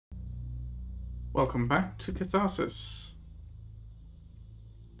Welcome back to Katharsis.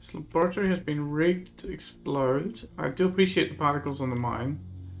 This laboratory has been rigged to explode. I do appreciate the particles on the mine.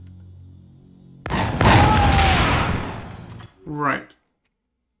 Right.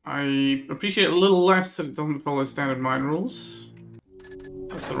 I appreciate a little less that it doesn't follow standard mine rules.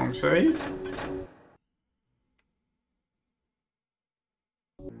 That's the wrong save.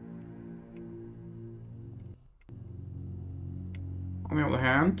 On the other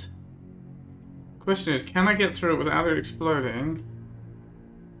hand, question is, can I get through it without it exploding?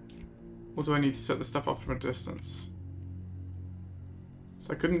 Or do I need to set the stuff off from a distance?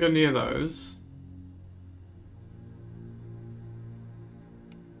 So I couldn't go near those.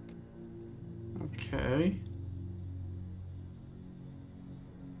 Okay.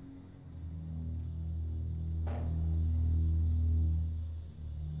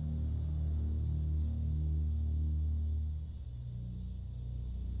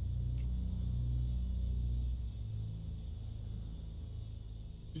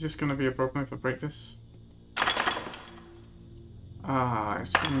 Is this going to be a problem if I break this? Ah,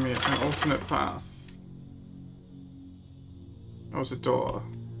 it's giving me an alternate path. That was a door.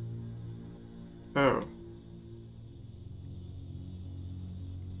 Oh.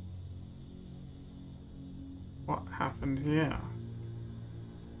 What happened here?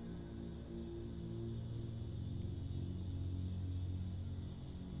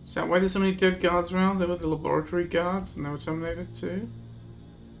 Is that why there's so many dead guards around? There were the laboratory guards and they were terminated too?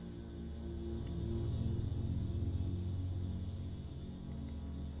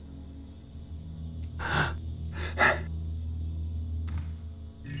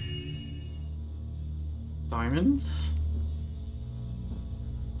 Diamonds?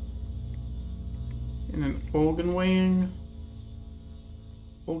 In an organ weighing?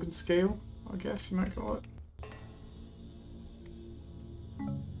 Organ scale, I guess you might call it.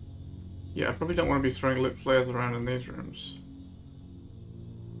 Yeah, I probably don't want to be throwing lit flares around in these rooms.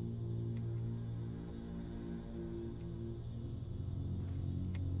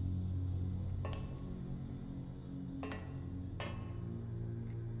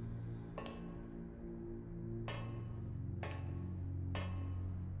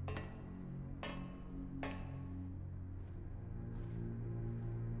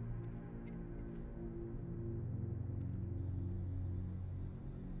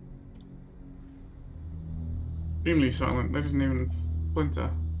 Extremely silent, they didn't even splinter.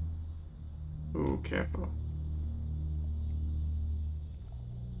 Ooh, careful.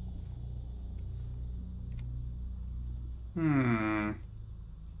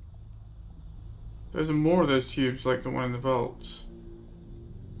 There's more of those tubes like the one in the vaults.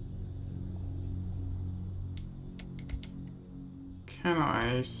 Can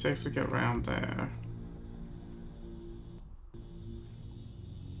I safely get around there?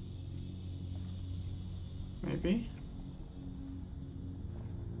 Maybe?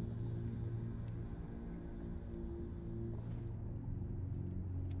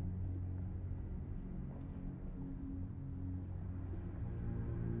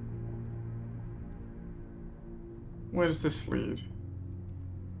 Where does this lead?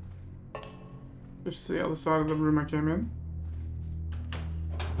 Just the other side of the room I came in?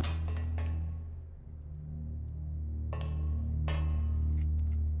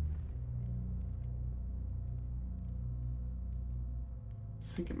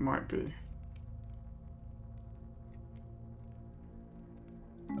 I think it might be.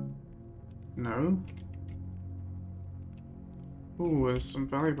 No? Ooh, there's some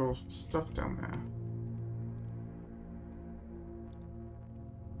valuable stuff down there.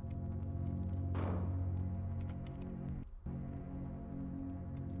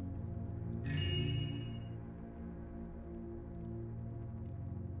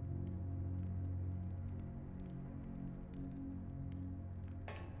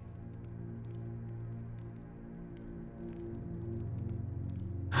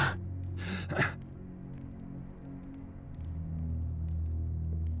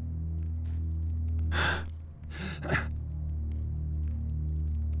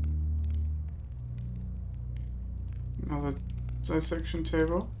 Another dissection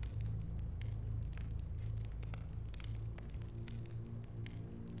table.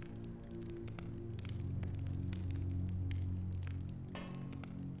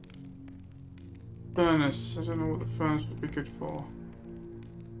 Furnace. I don't know what the furnace would be good for.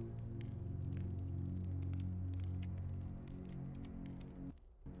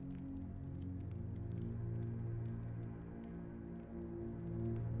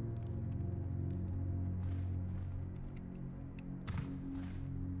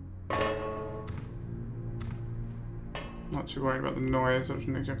 not too worried about the noise. There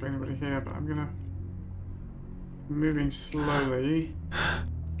isn't exactly anybody here, but I'm gonna... moving slowly.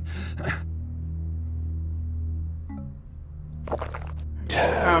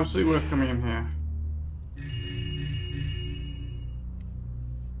 Absolutely worth coming in here.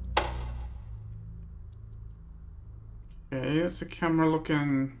 Okay, it's a camera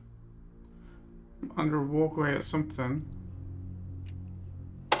looking under a walkway at something.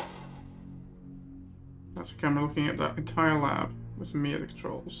 That's a camera looking at that entire lab with me at the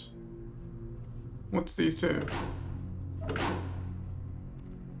controls. What's these two?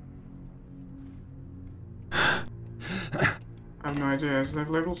 I have no idea. Do they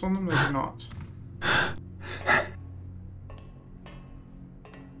have labels on them? They do not.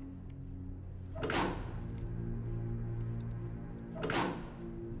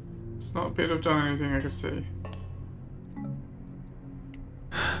 It's not appear to have done anything I could see.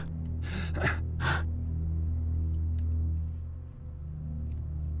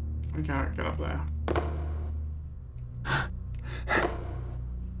 Garrett, get up there.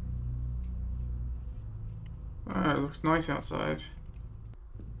 Oh, it looks nice outside.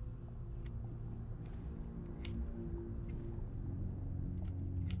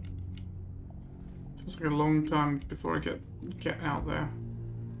 Feels like a long time before I get out there.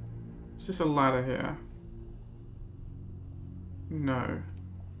 Is this a ladder here? No.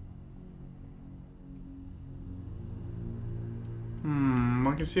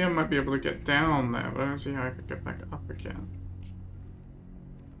 I can see I might be able to get down there, but I don't see how I could get back up again.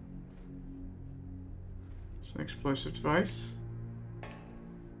 It's an explosive device.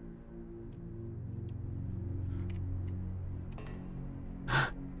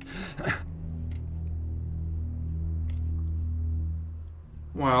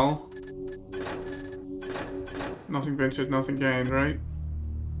 Well, nothing ventured, nothing gained, right?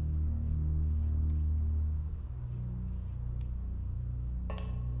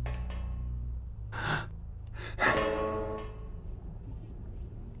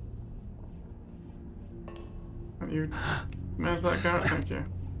 You manage that, Garrett? Thank you.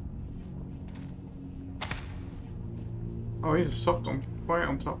 Oh, he's a soft on, quiet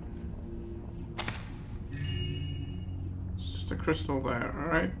on top. It's just a crystal there,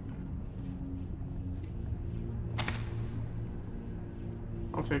 alright?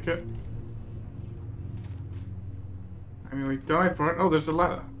 I'll take it. I nearly died for it. Oh, there's a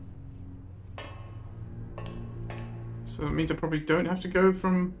ladder. So that means I probably don't have to go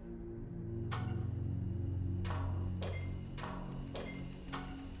from...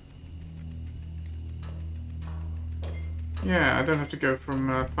 Yeah, I don't have to go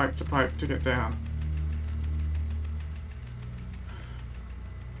from pipe to pipe to get down.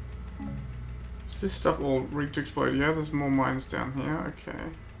 Is this stuff all rigged to explode? Yeah, there's more mines down here. Okay.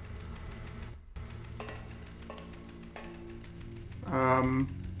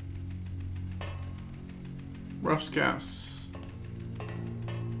 Rust gas.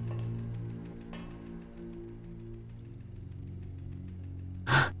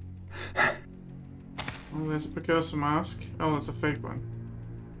 Oh, there's a Precursor Mask. Oh, that's a fake one.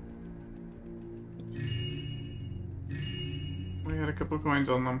 We had a couple of coins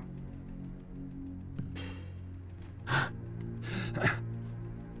on them.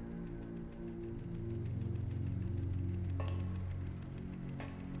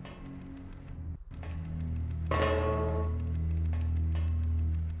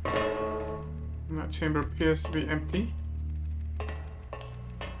 And that chamber appears to be empty.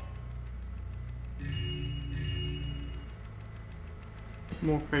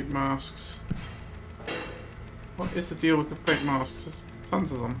 More fake masks. What is the deal with the fake masks? There's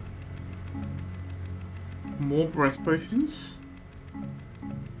tons of them. More breath potions?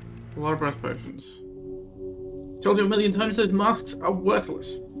 A lot of breath potions. Told you a million times those masks are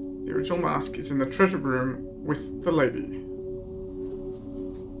worthless. The original mask is in the treasure room with the lady.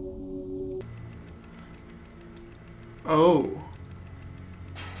 Oh.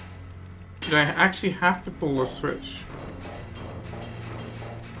 Did I actually have to pull the switch?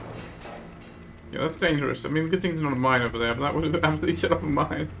 Yeah, that's dangerous. I mean, good thing there's not a mine over there, but that would have absolutely set off a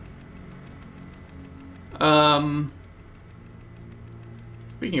mine.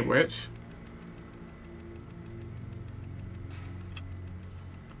 Speaking of which...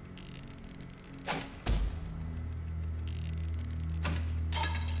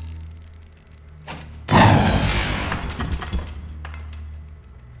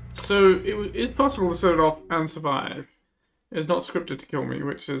 So, it is possible to set it off and survive. It's not scripted to kill me,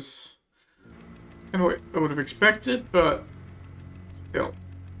 which is... kind of what I would have expected, but still,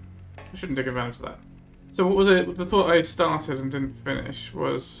 I shouldn't take advantage of that. So what was it? The thought I started and didn't finish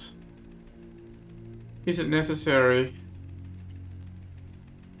was, is it necessary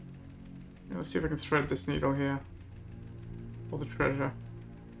Yeah, let's see if I can thread this needle here. For the treasure.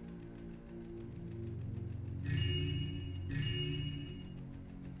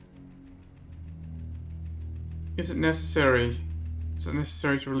 Is it necessary? Is it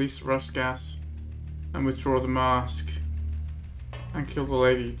necessary to release the rust gas and withdraw the mask and kill the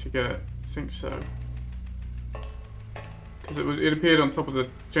lady to get it? I think so. Because it appeared on top of the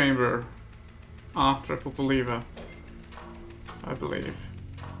chamber after I pulled the lever, I believe.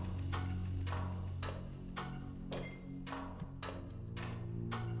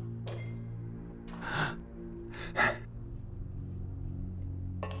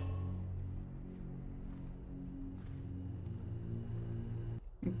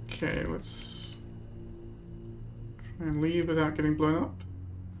 Okay, let's try and leave without getting blown up.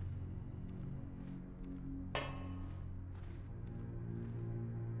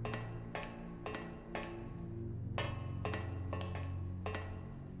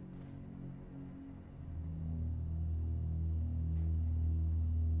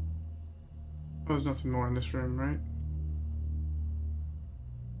 Oh, there's nothing more in this room, right?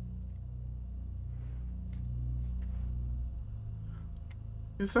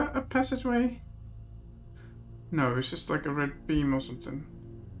 Is that a passageway? No, it's just like a red beam or something.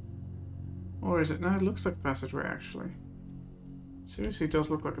 Or is it? No, it looks like a passageway, actually. Seriously, it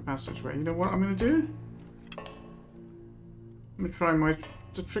does look like a passageway. You know what I'm going to do? I'm going to try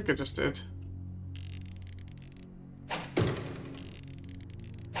the trick I just did.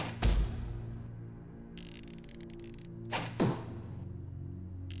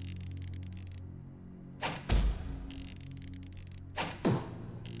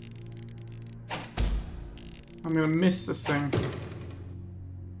 I'm gonna miss this thing.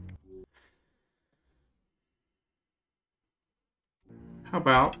 How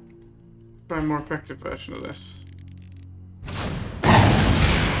about try a more effective version of this?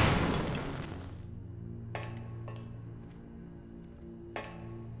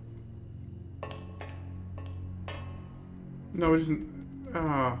 No, it isn't.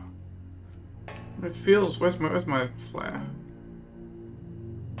 Ah, it feels. Where's my flare?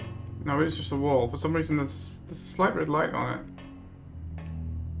 No, it is just a wall. For some reason, there's a slight red light on it.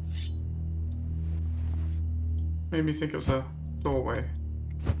 Made me think it was a doorway.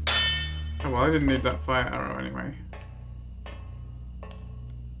 Oh well, I didn't need that fire arrow anyway.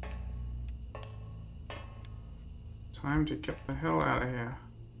 Time to get the hell out of here.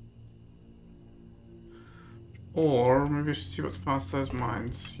 Or maybe I should see what's past those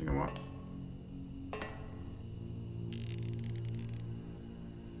mines. You know what?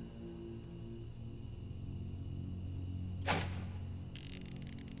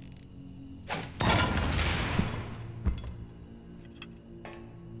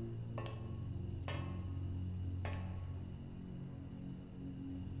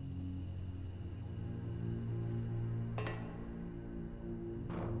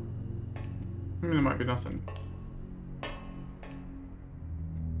 I mean, there might be nothing.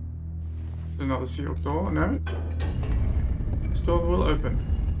 There's another sealed door. No. This door will open.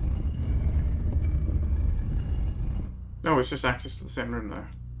 No, it's just access to the same room, though.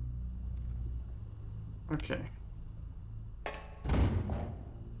 Okay.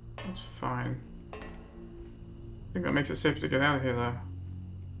 That's fine. I think that makes it safer to get out of here, though.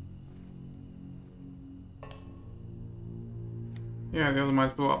 Yeah, the other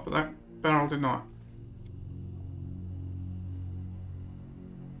mines blew up, but that barrel did not.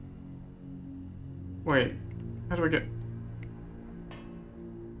 Wait, how do I get...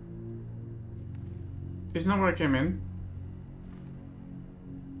 Isn't that where I came in?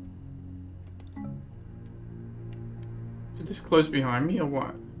 Did this close behind me or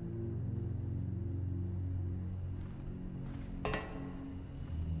what?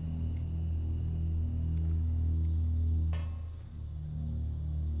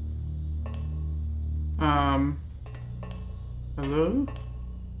 Hello?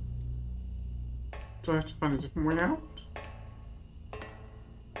 Do I have to find a different way out?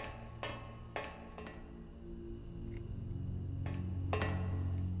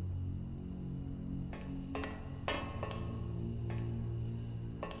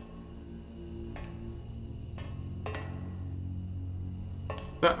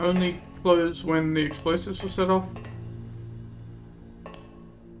 That only closed when the explosives were set off?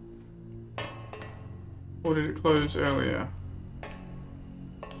 Or did it close earlier?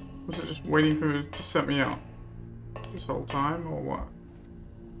 Was it just waiting for it to set me up this whole time, or what?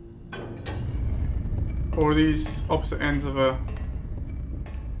 Or are these opposite ends of a...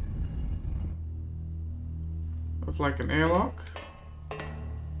 of like an airlock?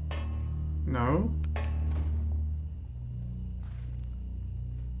 No.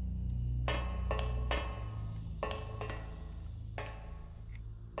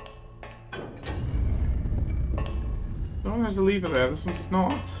 one has a lever there, this one does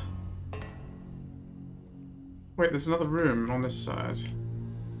not. Wait, there's another room on this side.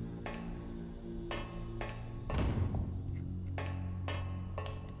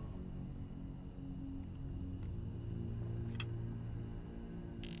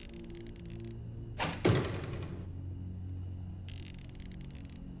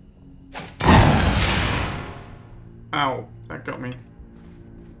 Ow, that got me.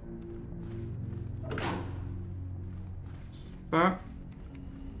 Is that?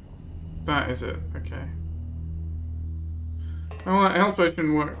 That is it, okay. Oh, that health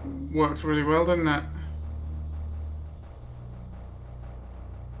potion works really well, doesn't it?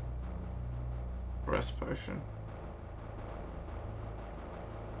 Rest potion.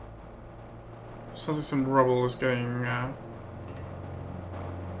 Sounds like some rubble is getting,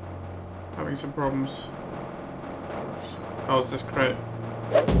 having some problems. Oh, it's this crate.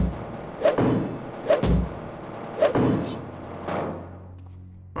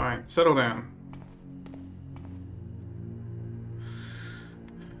 Fine, settle down.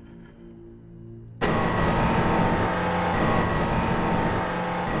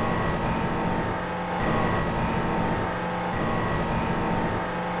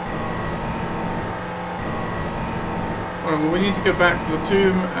 Alright, well, we need to go back to the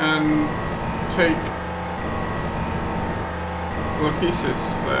tomb and take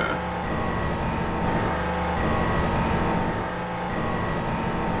Katharsis there.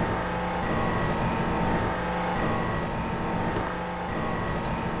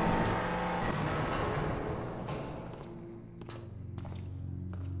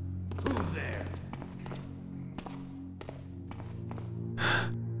 Move there.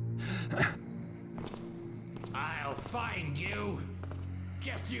 I'll find you.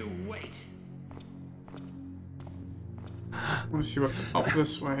 Just you wait. I want to see what's up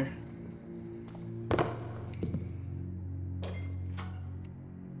this way.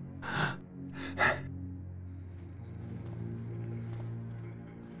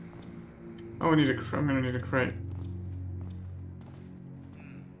 Oh, I'm gonna need a crate.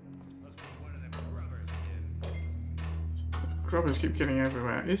 Grubbers keep getting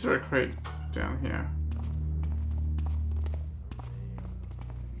everywhere. Is there a crate down here?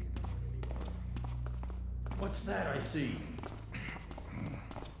 What's that I see?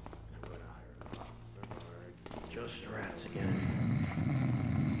 Just rats again.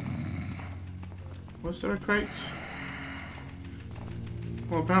 Was there a crate?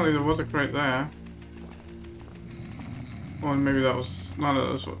 Well, apparently there was a crate there. Or maybe that was... No,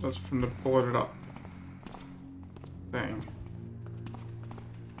 no, that's from the boarded up thing.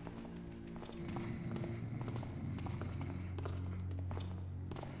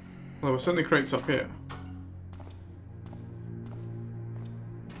 Well, there were certainly crates up here.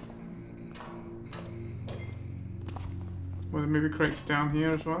 Were there maybe crates down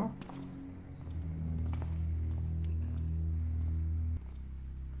here as well?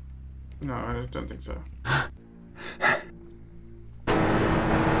 No, I don't think so.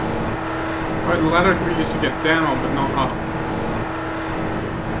 Right, the ladder can be used to get down, but not up.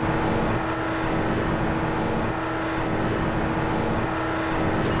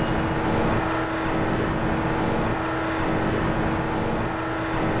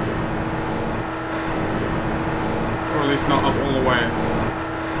 Or at least not up all the way.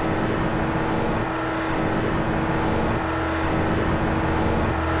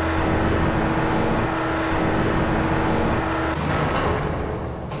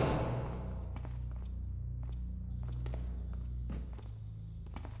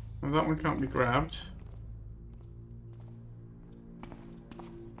 That one can't be grabbed.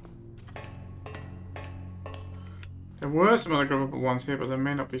 There were some other grabbable ones here, but there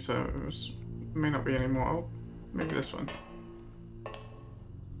may not be may not be any more. Oh, maybe this one.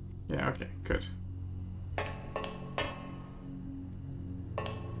 Yeah, okay, good.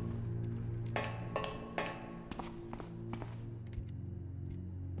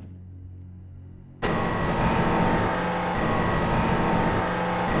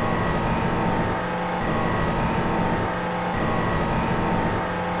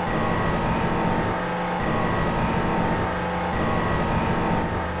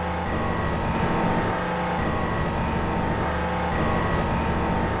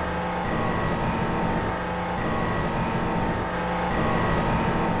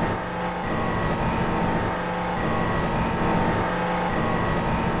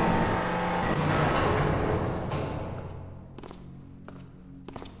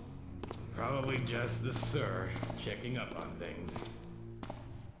 Probably just the sir checking up on things.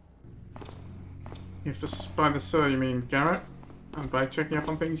 If by the sir you mean Garrett, and by checking up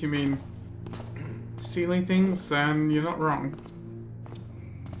on things you mean stealing things, then you're not wrong.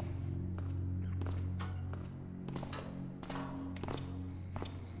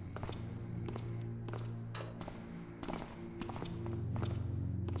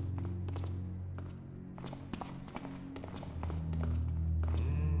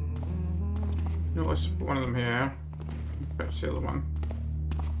 No, let's put one of them here. Fetch the other one.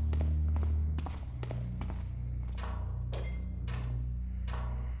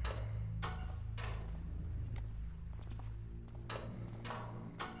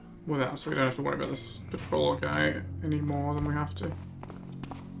 With that, so we don't have to worry about this patrol guy any more than we have to.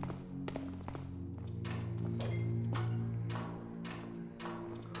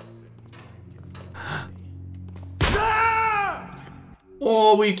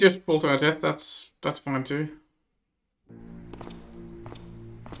 Or we just fall to our death. That's fine too.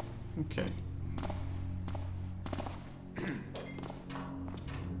 Okay.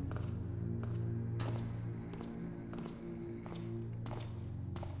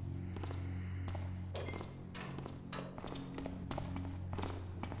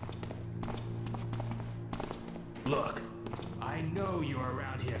 Look, I know you're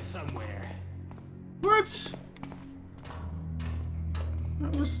around here somewhere. What?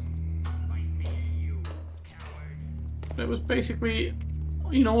 That was... Fight me, you coward. That was basically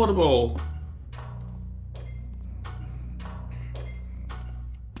inaudible.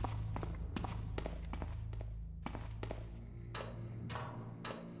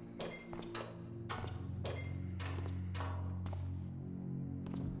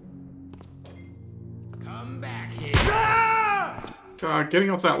 Come back here. God, getting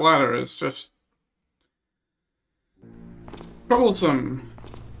off that ladder is just troublesome.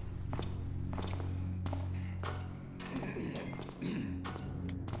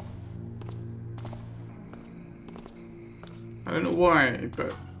 I don't know why,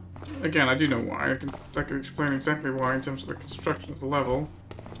 but again, I do know why. I can explain exactly why in terms of the construction of the level.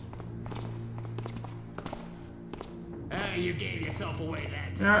 You gave yourself away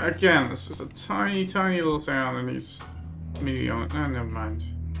that time. Yeah, again, this is a tiny, tiny little sound, and he's immediately on it. No, never mind.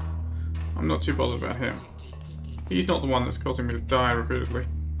 I'm not too bothered about him. He's not the one that's causing me to die repeatedly.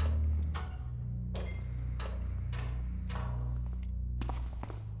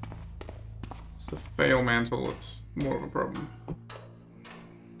 It's the fail mantle that's more of a problem.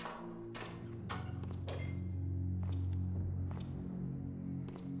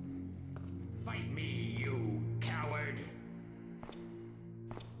 Fight me, you coward.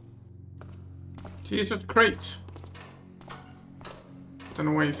 She's just great. Don't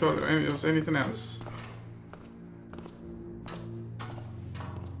know why you thought it was anything else.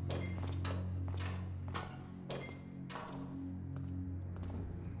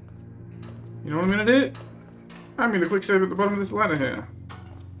 You know what I'm gonna do? I'm gonna quick save at the bottom of this ladder here.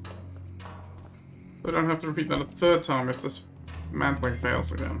 So I don't have to repeat that a third time if this mantling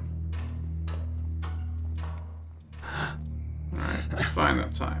fails again. Alright, that's fine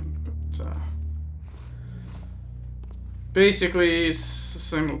that time, but basically it's the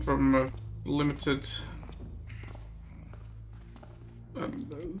same old problem of limited...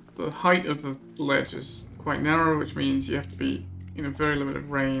 the height of the ledge is quite narrow, which means you have to be in a very limited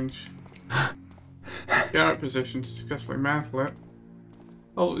range. Garrett position to successfully mantle it.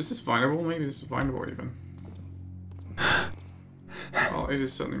 Oh, is this findable? Maybe this is findable even. Well, it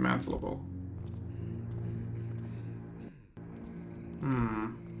is certainly mantleable. I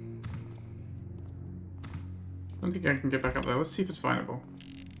don't think I can get back up there. Let's see if it's findable.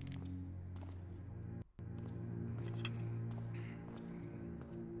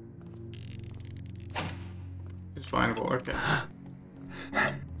 It's findable, okay.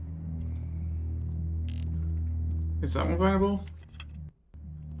 Is that one findable?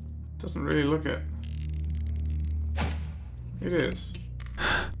 Doesn't really look it. It is.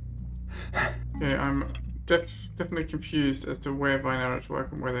 Okay, I'm definitely confused as to where vine arrows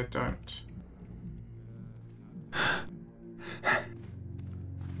work and where they don't.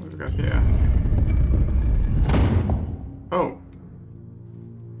 What have we got here? Oh.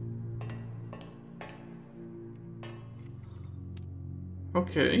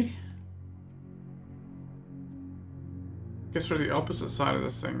 Okay. Guess we're the opposite side of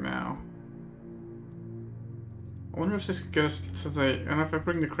this thing now. I wonder if this could get us to the... And if I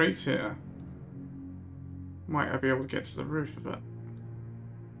bring the crates here, might I be able to get to the roof of it?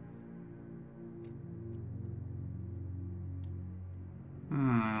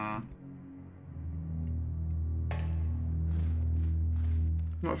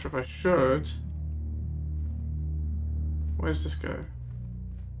 Not sure if I should. Where does this go?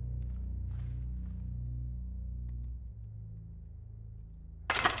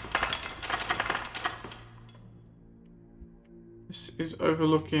 This is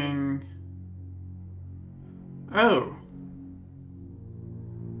overlooking... Oh!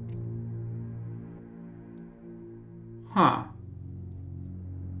 Huh.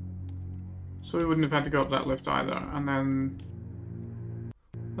 So we wouldn't have had to go up that lift either. And then...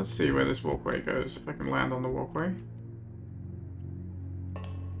 Let's see where this walkway goes, if I can land on the walkway.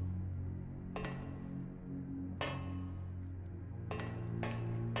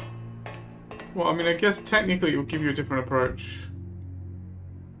 Well, I mean, I guess technically it will give you a different approach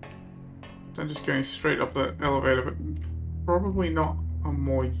than just going straight up the elevator, but probably not a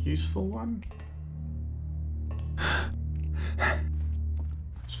more useful one.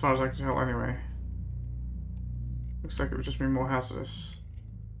 As far as I can tell, anyway. Looks like it would just be more hazardous.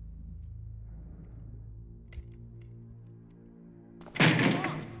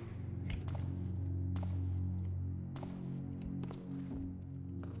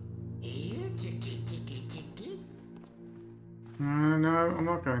 No, I'm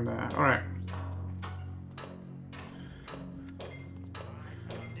not going there. Alright.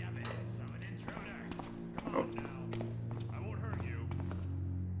 Oh. I won't hurt you.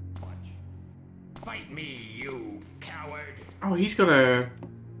 Watch. Fight me, you coward. Oh, he's got a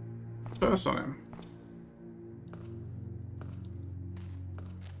burst on him.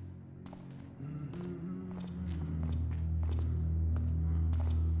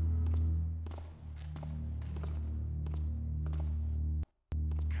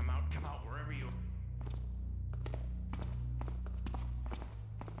 Come out, wherever you...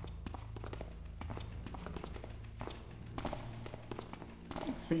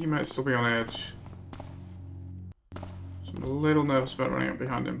 I think he might still be on edge. So I'm a little nervous about running up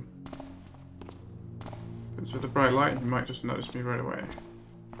behind him. Because with the bright light, he might just notice me right away.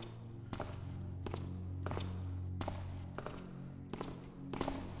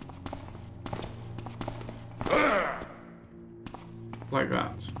 Like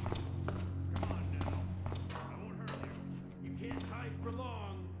that. Come on now. I won't hurt you. You can't hide for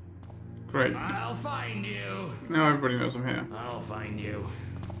long. Great. I'll find you. Now everybody knows I'm here. I'll find you.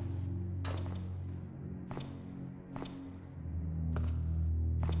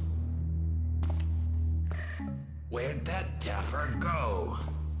 Where'd that duffer go?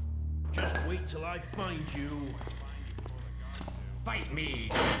 Just wait till I find you. Fight me.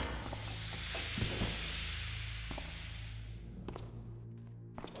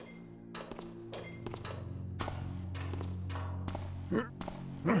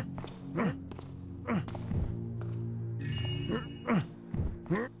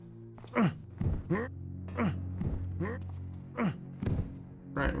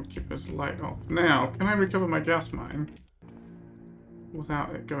 Right, we'll keep this light off. Now, can I recover my gas mine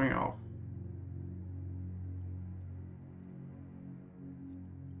without it going off?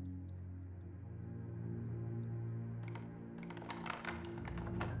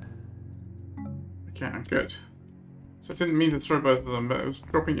 Okay, good. So I didn't mean to throw both of them, but it was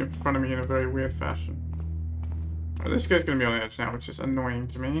dropping in front of me in a very weird fashion. Well, this guy's going to be on edge now, which is annoying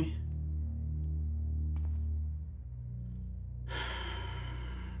to me.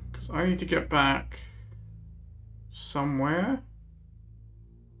 Because I need to get back somewhere.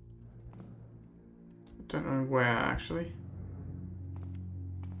 I don't know where, actually.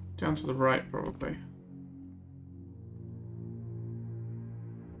 Down to the right, probably.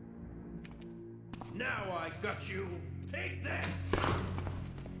 Now I got you. Take that.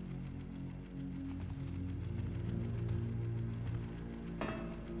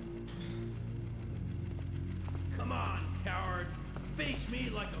 Come on, coward. Face me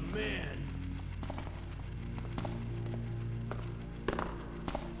like a man.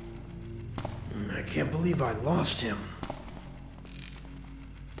 I can't believe I lost him.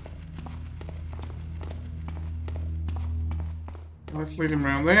 Let's lead him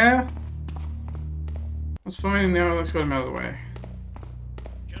around there. That's fine, now let's get him out of the way.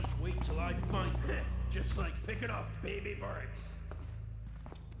 Just wait till I find him. Just like picking off baby birds.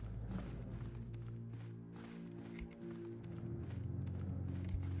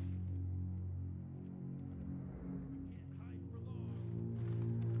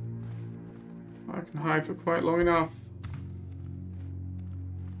 I can hide for quite long enough.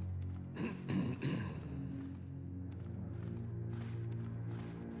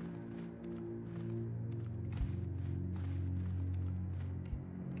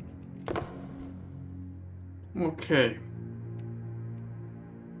 Okay.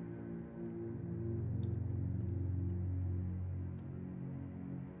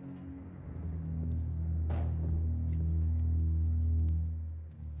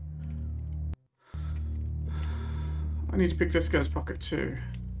 I need to pick this guy's pocket too.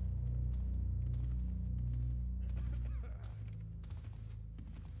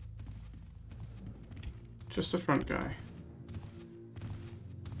 Just the front guy.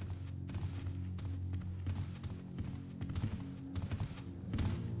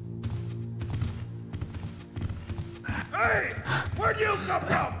 Hey! Where'd you come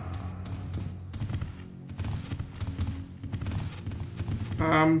from?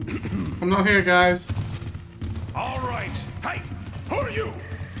 I'm not here, guys. All right. Hey! Who are you?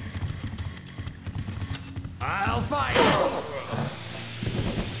 I'll fight.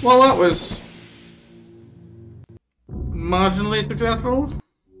 Well, that was marginally successful.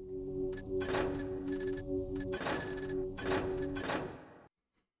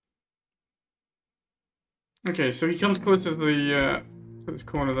 Okay, so he comes closer to the to this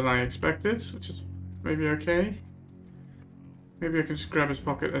corner than I expected, which is maybe okay. Maybe I can just grab his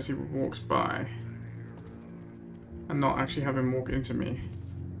pocket as he walks by, and not actually have him walk into me.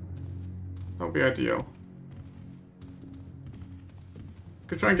 That would be ideal.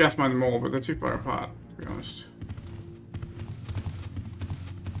 Could try and gas mine them all, but they're too far apart, to be honest.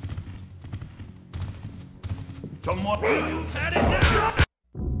 Someone had it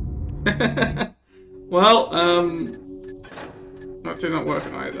now. Well, that did not work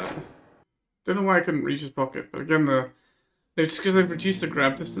either. Don't know why I couldn't reach his pocket, but again, just because they've reduced the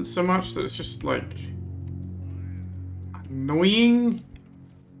grab distance so much that it's just like annoying.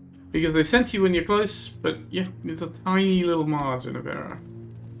 Because they sense you when you're close, but there's a tiny little margin of error.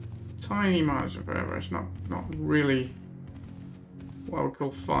 Tiny margin of error. It's not really what I would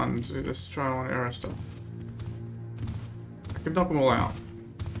call fun to do this trial and error stuff. I could knock them all out.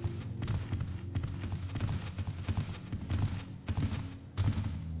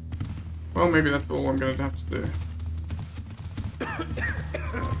 Well, maybe that's all I'm going to have to do.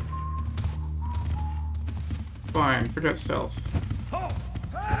 Fine, forget stealth. Oh,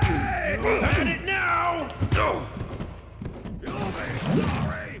 hey! Had it now! You'll be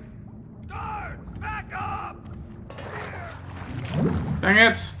sorry! Guard, back up! Dang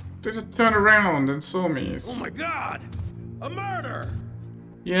it! They just turned around and saw me. Oh my god! A murder!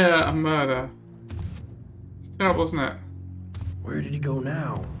 Yeah, a murder. It's terrible, isn't it? Where did he go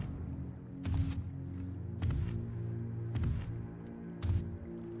now?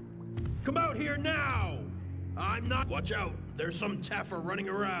 Come out here now! I'm not. Watch out! There's some taffer running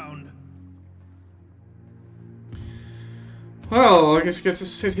around. Well, I guess I get to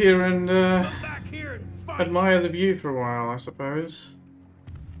sit here and Come back here and fight! admire the view for a while, I suppose.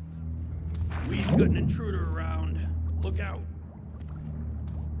 We've got an intruder around. Look out!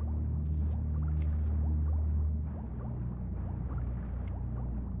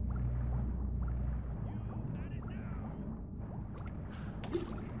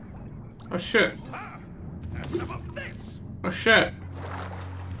 Oh shit. Ah, have some of this! Oh shit.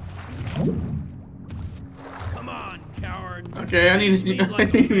 Come on, coward! Okay, I need Speak a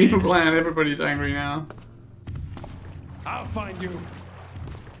like a new man. plan. Everybody's angry now. I'll find you.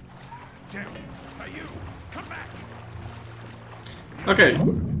 Damn you! Are you? Come back! Okay.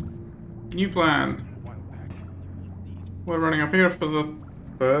 New plan. A while back. We're running up here for the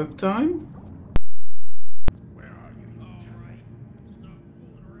third time? Where are you? All right. Stop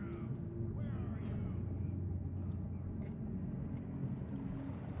fooling around. Where are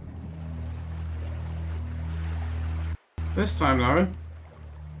you? This time though.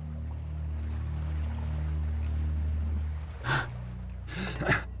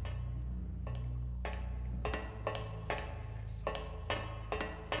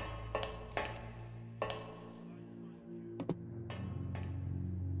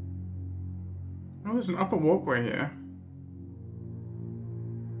 Oh, there's an upper walkway here.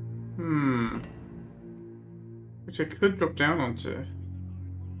 Which I could drop down onto.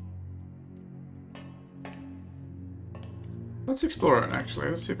 Let's explore it actually.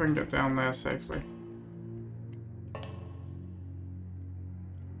 Let's see if I can get down there safely.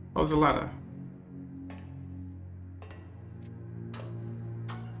 Oh, there's a ladder.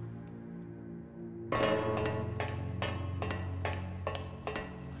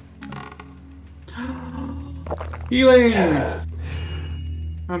 Healing!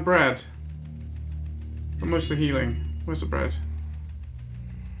 And bread. But mostly healing. Where's the bread?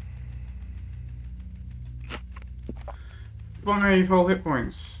 5 whole hit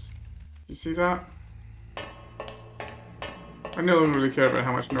points. Do you see that? I don't really care about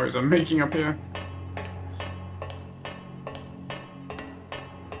how much noise I'm making up here.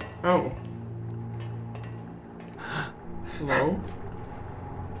 Oh. Hello?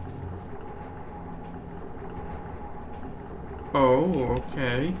 Oh,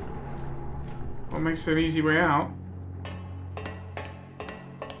 okay. What makes an easy way out?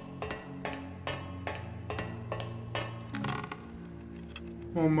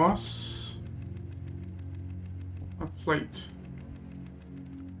 More moss. A plate.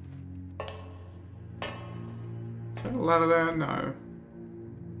 Is there a ladder there? No.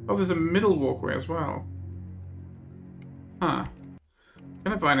 Oh, there's a middle walkway as well. Huh.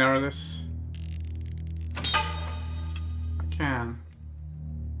 Can I vine arrow this? I can.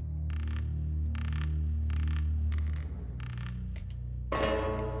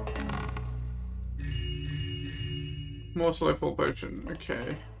 More slow fall potion.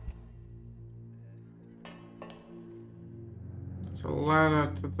 Okay. There's a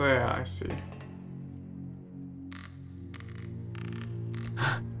ladder to there, I see.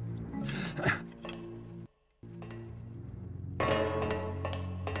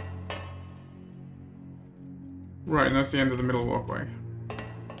 Right, and that's the end of the middle walkway.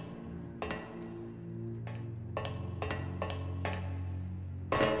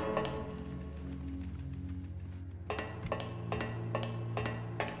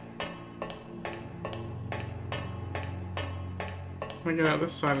 Can I get out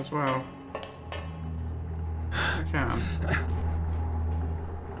this side as well? I can.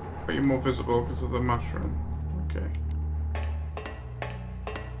 But you're more visible because of the mushroom. Okay.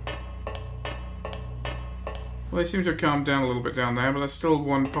 Well, they seem to have calmed down a little bit down there, but there's still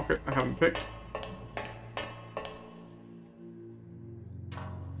one pocket I haven't picked.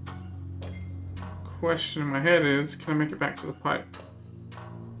 Question in my head is, can I make it back to the pipe?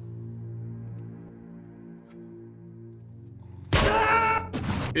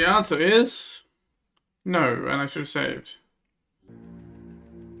 The answer is no, and I should have saved.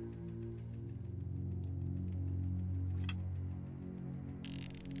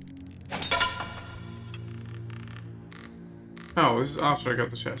 Oh, this is after I got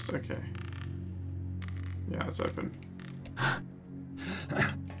the chest, okay. Yeah, it's open.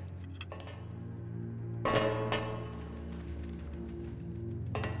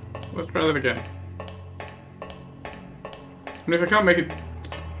 Let's try that again. And if I can't make it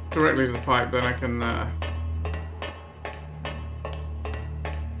directly to the pipe, then I can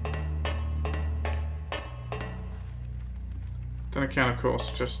of course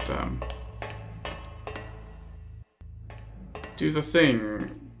just do the thing.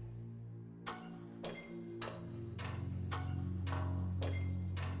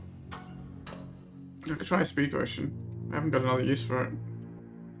 I could try a speed potion. I haven't got another use for it.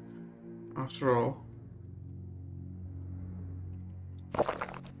 After all.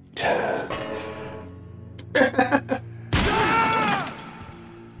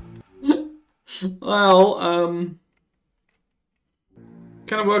 Well,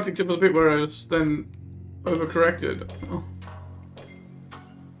 kind of worked except for the bit where I was then overcorrected. Oh.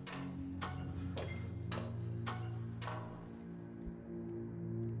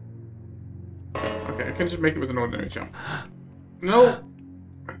 Okay, I can just make it with an ordinary jump. No!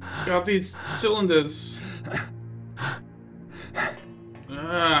 God, these cylinders.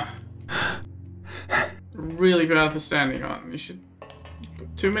 Ah. Really bad for standing on. You should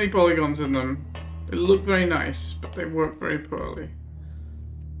put too many polygons in them. They look very nice, but they work very poorly.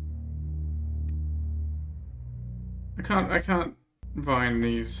 I can't vine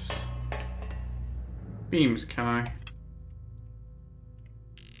these beams, can I?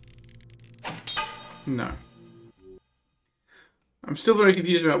 No. I'm still very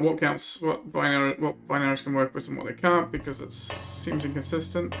confused about what vine arrows can work with and what they can't, because it seems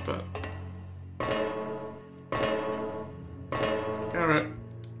inconsistent, but Garrett.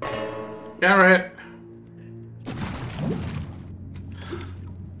 Garrett!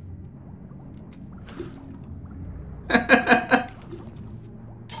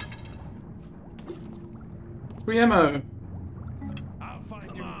 Free ammo. I'll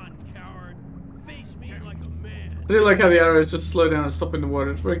find you on, coward. Face me like a man. I do like how the arrows just slow down and stop in the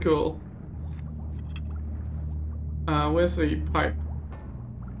water. It's very cool. Where's the pipe?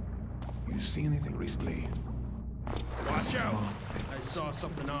 You see anything recently? Watch out! I saw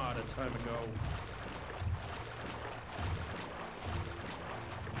something odd a time ago.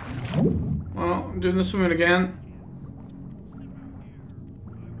 Well, I'm doing the swimming again.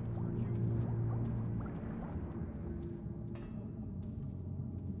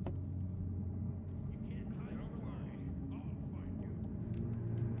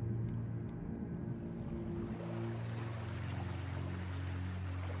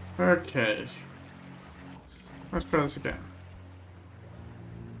 Okay. Let's try this again.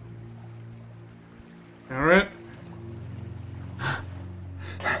 Garrett.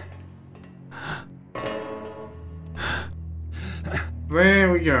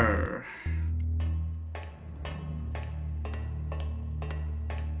 There we go.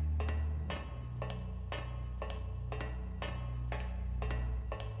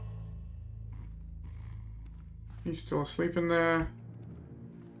 He's still asleep in there.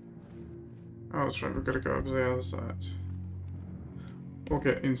 Oh, that's right, we've got to go over to the other side. Or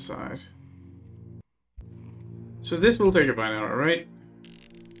get inside. So this will take about an hour, right?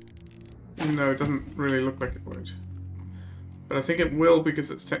 Even though it doesn't really look like it would. But I think it will because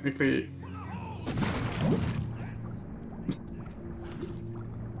it's technically...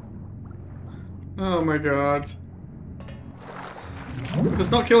 Oh my god.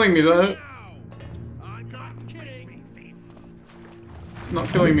 It's not killing me though. I'm not kidding. It's not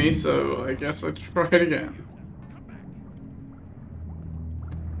killing me, so I guess I'll try it again.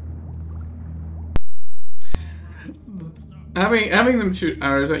 Having them shoot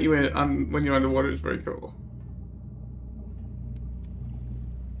arrows at you when you're underwater is very cool.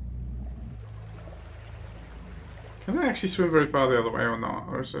 Can I actually swim very far the other way or not?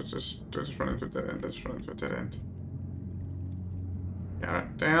 Or is it just run into a dead end? Just run into a dead end.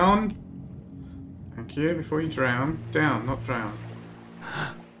 Garrett, down. Thank you. Before you drown. Down, not drown.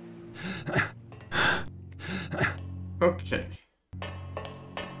 Okay.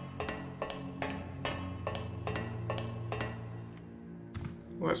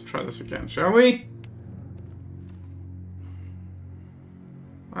 Let's try this again, shall we?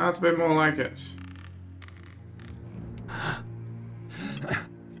 That's a bit more like it.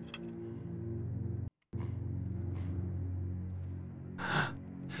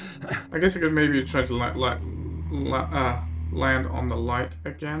 I guess I could maybe try to land on the light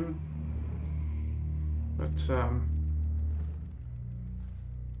again. But,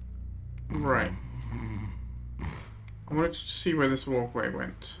 right. I wanted to see where this walkway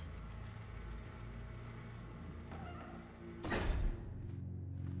went.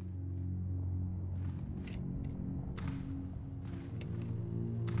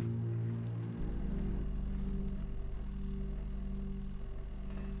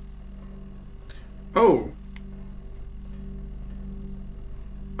 Oh!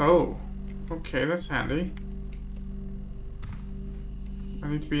 Oh. Okay, that's handy. I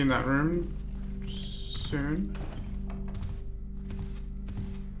need to be in that room soon.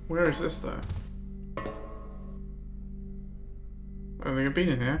 Where is this though? I don't think I've been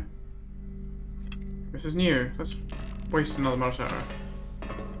in here. This is new. Let's waste another Mars arrow.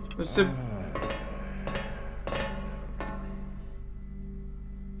 Let's zip.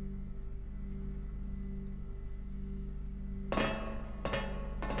 I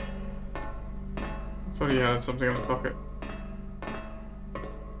thought he had something in his pocket.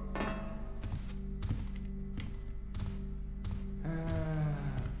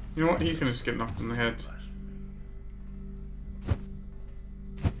 You know what? He's gonna just get knocked in the head.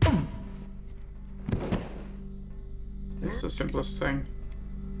 It's the simplest thing.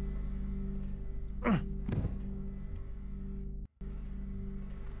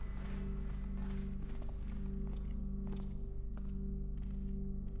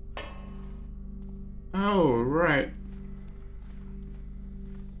 Oh, right.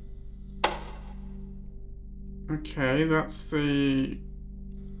 Okay, that's the...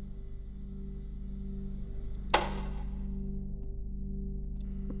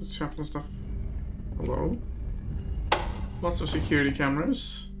 chapel and stuff. Hello? Lots of security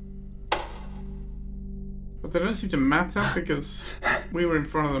cameras. But they don't seem to matter because we were in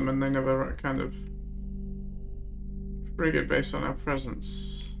front of them and they never kind of triggered based on our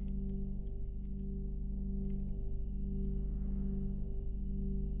presence.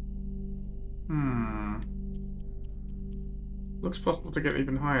 Looks possible to get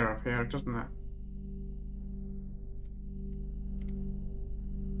even higher up here, doesn't it?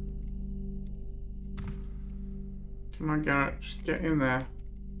 Come on, Garrett, just get in there.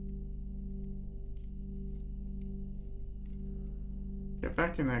 Get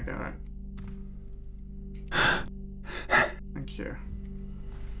back in there, Garrett. Thank you.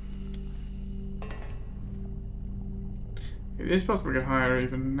 It is possible to get higher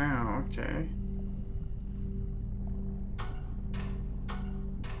even now, okay.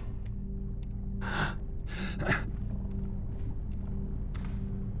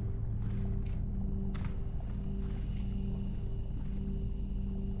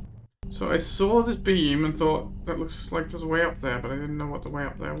 So I saw this beam and thought, that looks like there's a way up there, but I didn't know what the way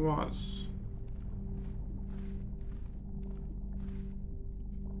up there was.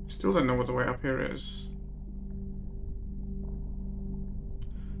 Still don't know what the way up here is.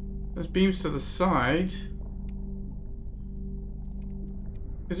 There's beams to the side.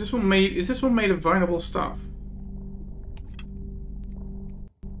 Is this one made of vinyl stuff?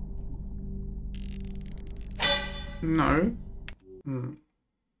 No.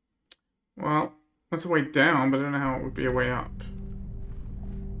 Well, that's a way down, but I don't know how it would be a way up.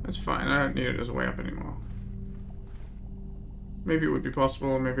 That's fine, I don't need it as a way up anymore. Maybe it would be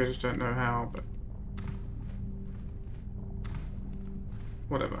possible, maybe I just don't know how, but...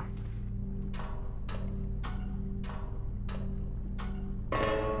 whatever.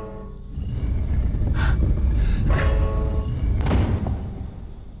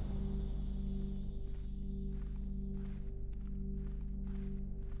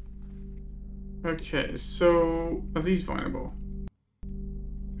 Okay, so are these viable?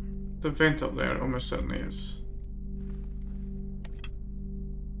 The vent up there almost certainly is.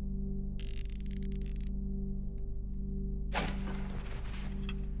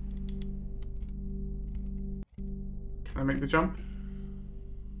 Can I make the jump?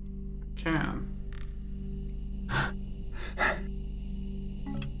 I can.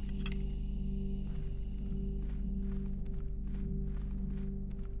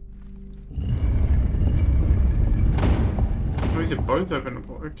 Oh, these are both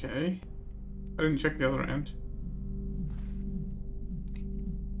openable. Okay. I didn't check the other end.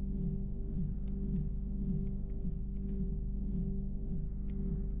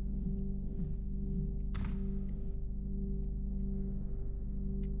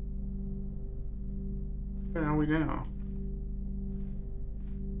 Where are we now?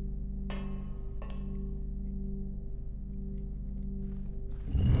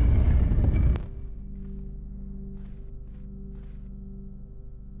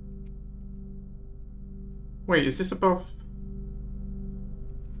 Wait, is this above?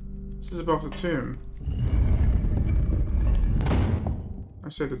 This is above the tomb. I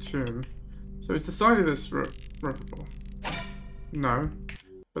say the tomb. So is the side of this replicable? No.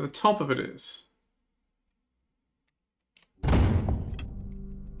 But the top of it is.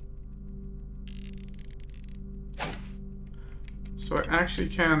 So I actually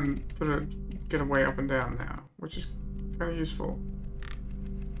can get a way up and down now, which is kind of useful.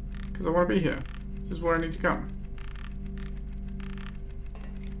 Because I want to be here. This is where I need to come.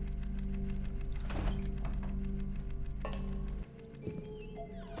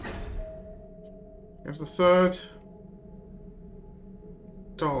 Here's the third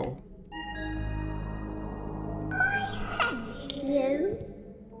doll. Thank you.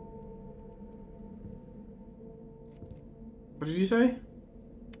 What did you say?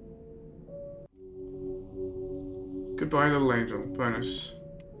 Goodbye, little angel. Bonus.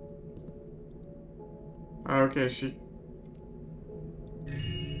 Okay, she...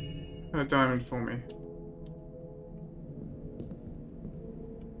 a diamond for me.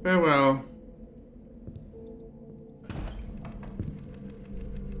 Farewell.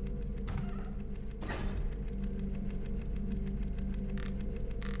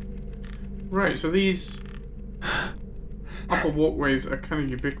 Right, so these upper walkways are kind of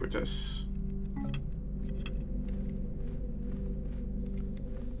ubiquitous.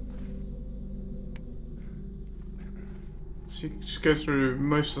 So you can just go through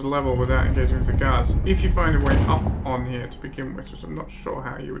most of the level without engaging with the guards. If you find a way up on here to begin with, which I'm not sure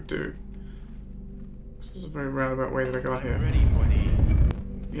how you would do. This is a very roundabout way that I got here. Ready for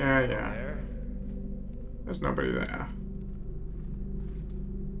the... Yeah. There. There's nobody there.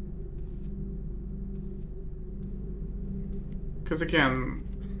 Because again,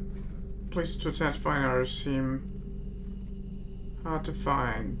 places to attach fine arrows seem hard to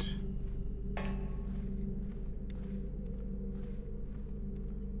find.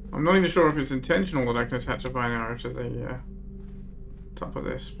 I'm not even sure if it's intentional that I can attach a vine arrow to the top of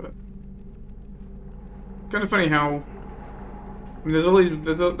this, but kind of funny how I mean, there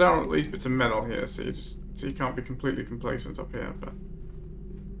are at least bits of metal here, so you can't be completely complacent up here, but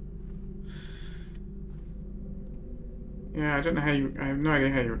yeah, I don't know how I have no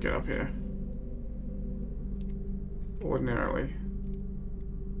idea how you would get up here ordinarily.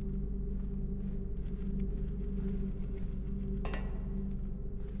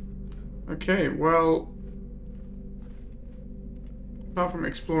 Okay, well, apart from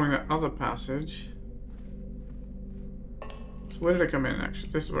exploring that other passage, so where did I come in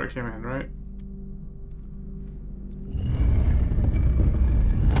actually? This is where I came in, right?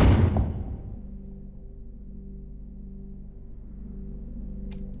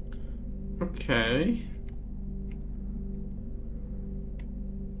 Okay.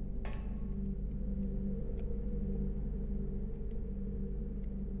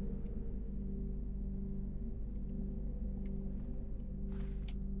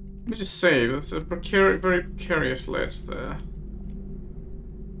 Let me just save. That's a very precarious ledge there.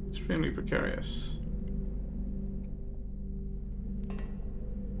 Extremely precarious.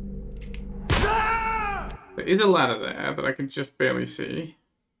 There is a ladder there that I can just barely see.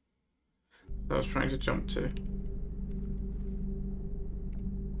 That I was trying to jump to.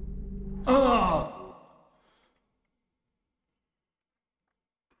 Oh!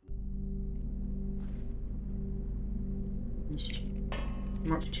 It's just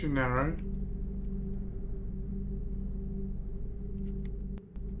much too narrow.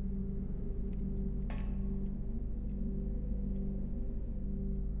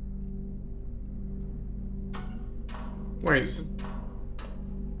 Wait,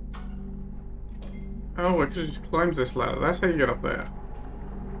 oh, I could have just climbed this ladder. That's how you get up there.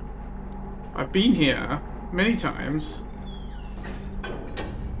 I've been here many times.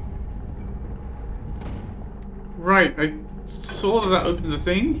 Right, I saw that opened the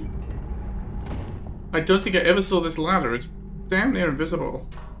thing. I don't think I ever saw this ladder. It's damn near invisible.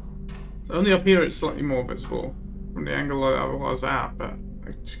 It's only up here it's slightly more visible from the angle I was at, but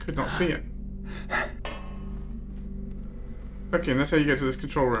I just could not see it. Okay, and that's how you get to this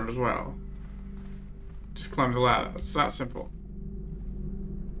control room as well. Just climb the ladder. It's that simple.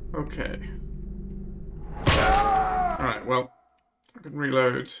 Okay. Alright, well, I can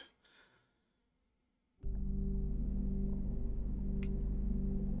reload.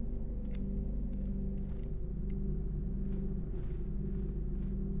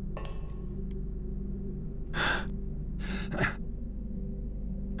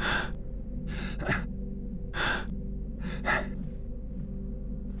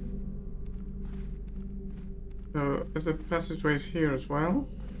 So, is there passageways here as well?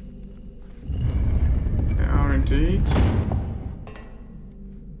 There are indeed.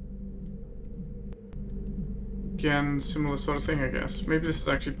 Again, similar sort of thing, I guess. Maybe this is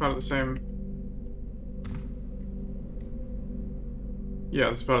actually part of the same... Yeah,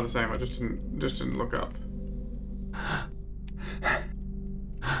 this is part of the same. I just didn't look up.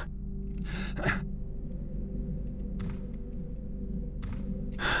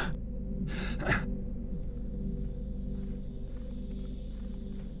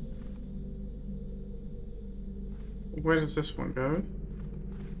 Where does this one go?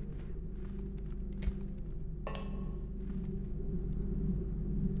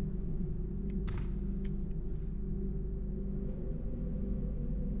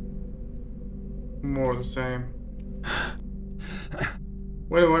 More of the same.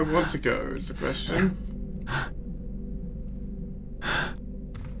 Where do I want to go is the question.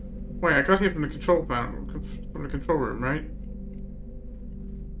 Wait, I got here from the control panel, from the control room, right?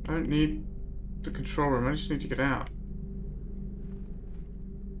 I don't need the control room, I just need to get out.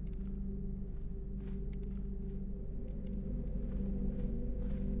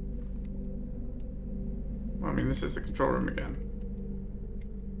 Well, I mean, this is the control room again.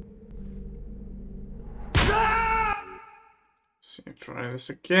 So try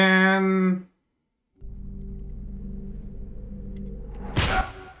this again.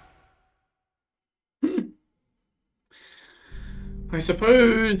 I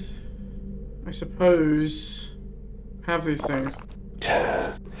suppose have these things.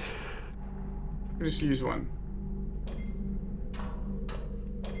 I'll just use one.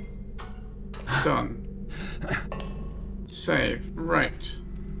 Done. Save. Right.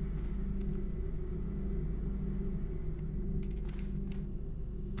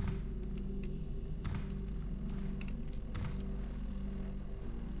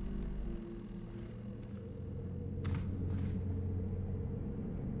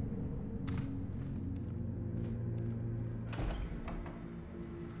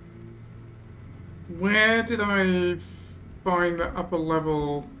 Where did I find the upper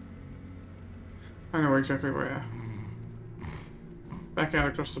level? I know exactly where. Back out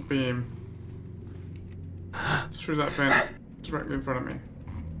across the beam. Through that vent directly in front of me.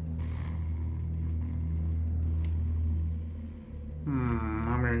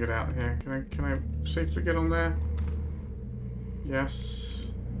 I'm gonna get out of here. Can I safely get on there?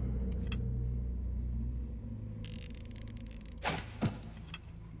 Yes.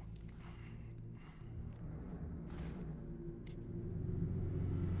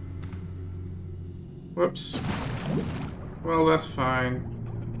 Whoops. Well, that's fine.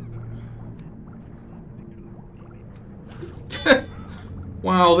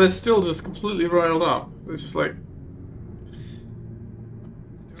 Wow, they're still just completely riled up. It's just like...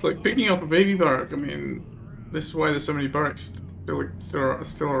 It's like picking off a baby barrack. I mean, this is why there's so many barracks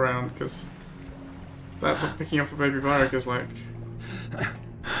still around, because that's what picking off a baby barrack is like.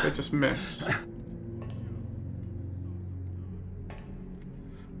 They just miss.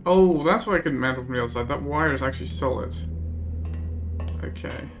 Oh, that's why I couldn't mantle from the other side. That wire is actually solid.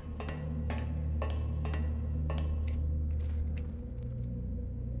 Okay.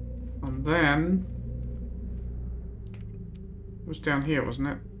 And then... It was down here, wasn't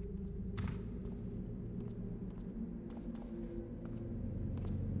it?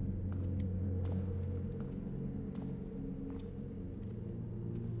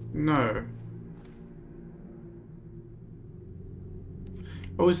 No.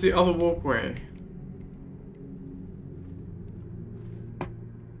 Oh, it's the other walkway.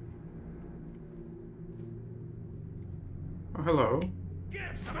 Oh, hello.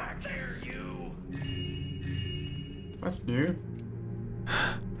 Get back there, you! That's new.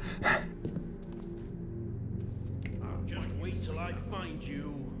 I'll just wait till I find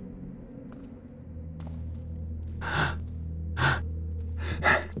you.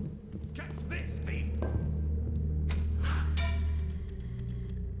 Catch this thing!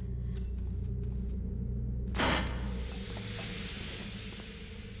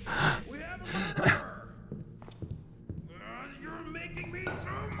 We have a murderer! You're making me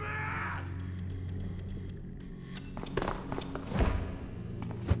so mad!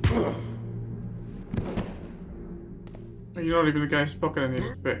 You're not even the guy who's pocketing his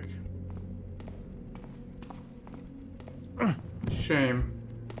pick. Shame.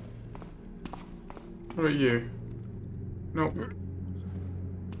 What about you? Nope.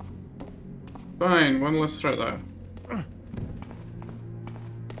 Fine, one less threat though.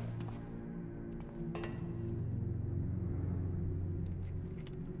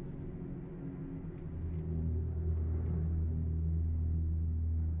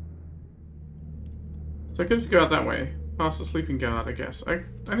 So I could just go out that way, past the sleeping guard, I guess. I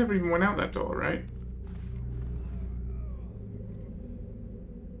never even went out that door, right?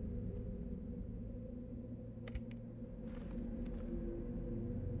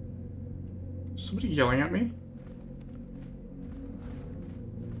 Somebody yelling at me?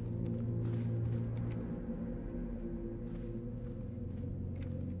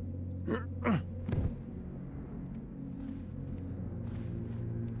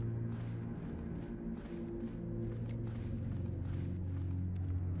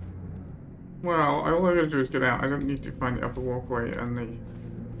 Well, all I gotta do is get out. I don't need to find the upper walkway and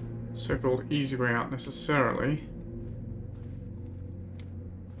the so-called easy way out necessarily.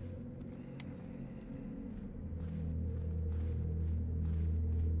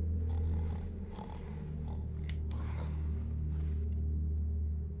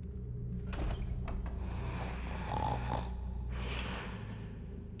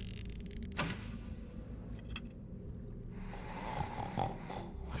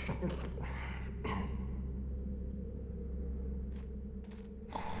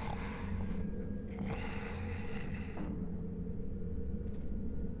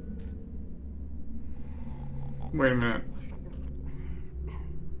 Wait a minute.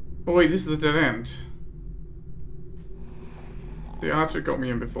 Oh wait, this is the dead end. The archer got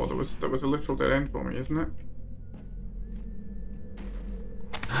me in before. There was a literal dead end for me, isn't it?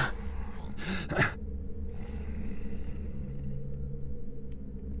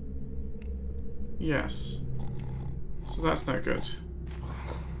 Yes. So that's no good.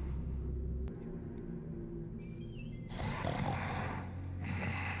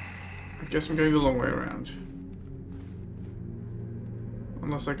 I guess I'm going the long way around.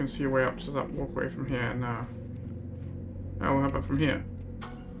 Unless I can see a way up to that walkway from here. No. Oh, how about from here?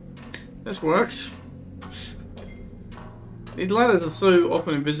 This works. These ladders are so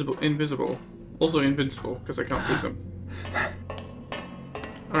often invisible. Also invincible, because I can't beat them.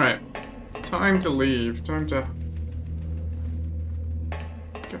 Alright. Time to leave. Time to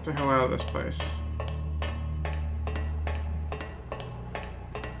get the hell out of this place.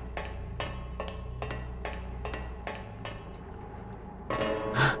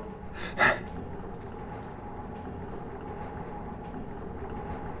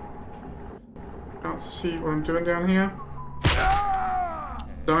 Can't see what I'm doing down here.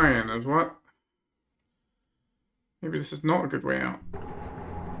 Dying is what? Maybe this is not a good way out.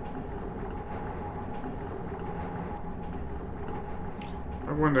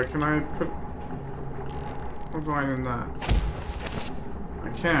 I wonder, can I put a vine in that? I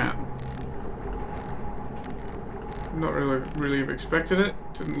can. Not really have expected it.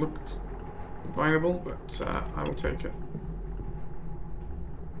 Didn't look viable, but I will take it.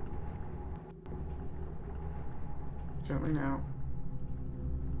 Gently now.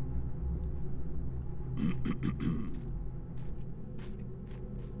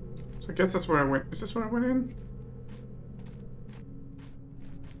 So I guess that's where I went. Is this where I went in?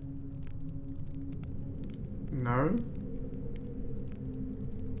 No.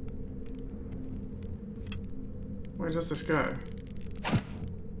 Where does this go?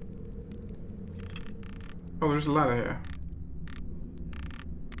 Oh, there's a ladder here.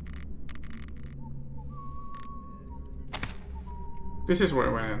 This is where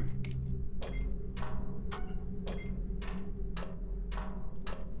I went in.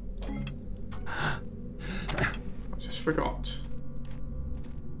 I just forgot.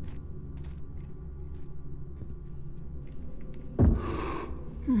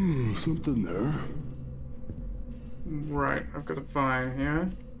 Something there. Right, I've got a vine here.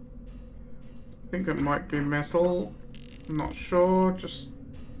 I think that might be metal. I'm not sure, just...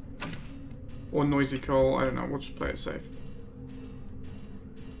 Or noisy coal, I don't know, we'll just play it safe.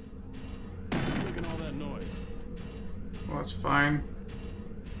 Making all that noise. Well, that's fine.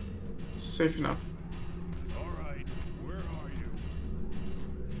 Safe enough. Alright, where are you?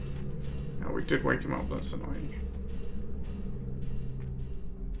 Oh, we did wake him up, that's annoying.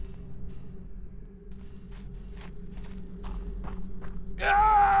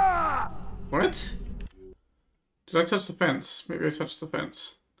 What? Did I touch the fence? Maybe I touched the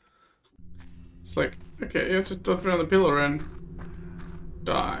fence. It's like, okay, you have to dodge around the pillar and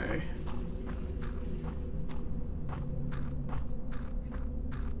die.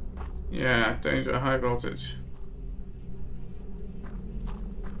 Yeah, danger, high voltage.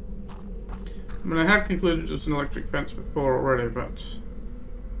 I mean, I had concluded it was an electric fence before already, but...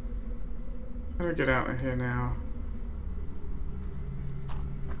 How do I get out of here now?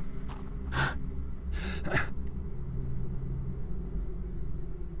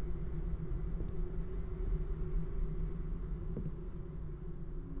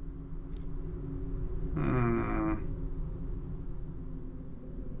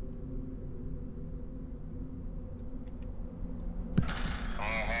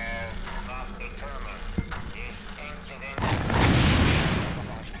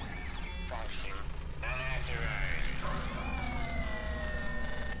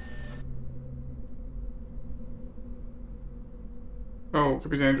 Oh, it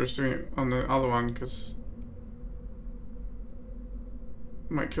could be dangerous doing it on the other one, because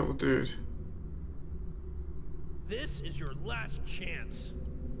it might kill the dude. This is your last chance.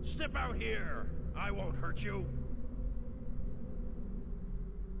 Step out here. I won't hurt you.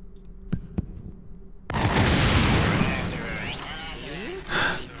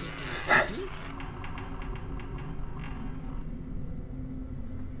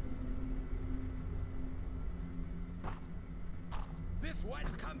 This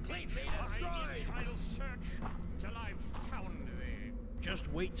one's completely destroyed. I'll search till I've found thee.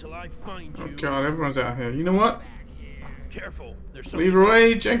 Just wait till I find you. Oh god, everyone's out here. You know what? Careful. There's something.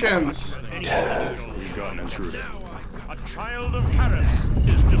 Leroy Jenkins! We've got an intruder. A child of Harris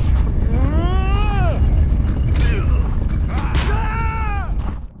is destroyed.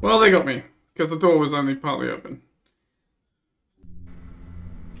 Well, they got me, because the door was only partly open.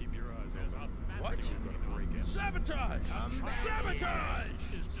 Keep your eyes out. What? Sabotage! Sabotage!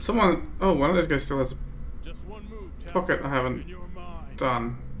 Someone... Oh, one of those guys still has a Just one move. pocket I haven't In your mind.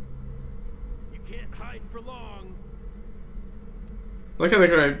 done. You can't hide for long. Look how they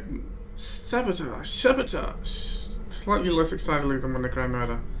go... Sabotage! Sabotage! Slightly less excitedly than when they cry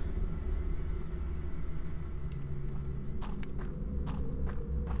murder.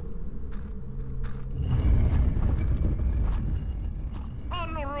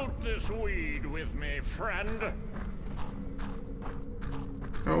 Unroot this weed with me, friend.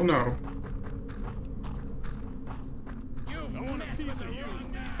 Oh no. You've met with the wrong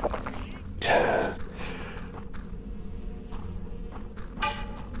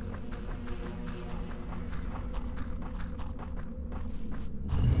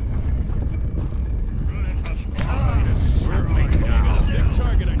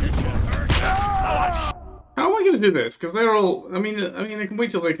How am I going to do this? Because they're all... I mean, I can wait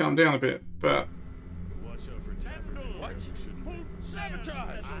till they calm down a bit, but... Watch out for Katharsis. What?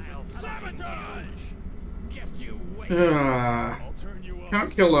 Sabotage! Sabotage! Just you wait. I'll turn you off.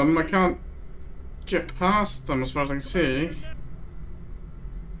 Can't kill them. I can't get past them as far as I can see.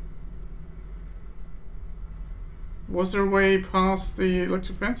 Was there a way past the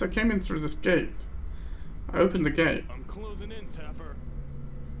electric fence? I came in through this gate. I opened the gate. I'm closing in, Taffer.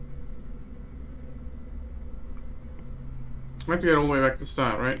 I have to get all the way back to the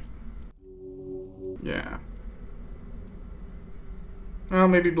start, right? Yeah. Well,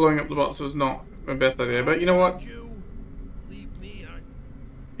 maybe blowing up the box was not the best idea, but you know what? Leave me.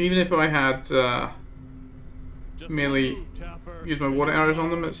 Even if I had merely used my water arrows on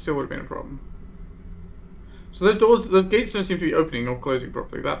them, it still would have been a problem. So those gates don't seem to be opening or closing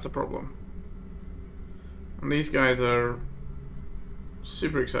properly. That's a problem. And these guys are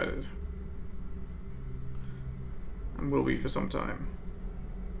super excited. And will be for some time.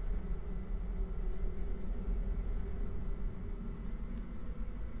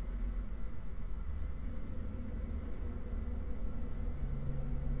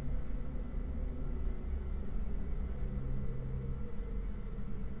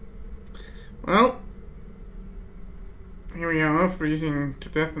 Well, here we are, freezing to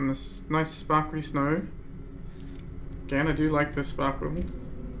death in this nice sparkly snow. Again, I do like this sparkle.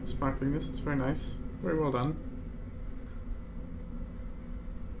 Sparkliness, it's very nice. Very well done.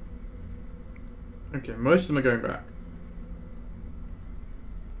 Okay, most of them are going back.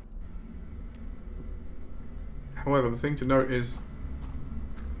 However, the thing to note is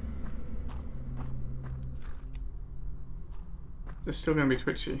they're still going to be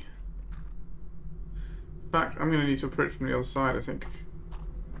twitchy. In fact, I'm going to need to approach from the other side, I think.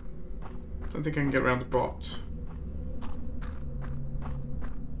 Don't think I can get around the bot.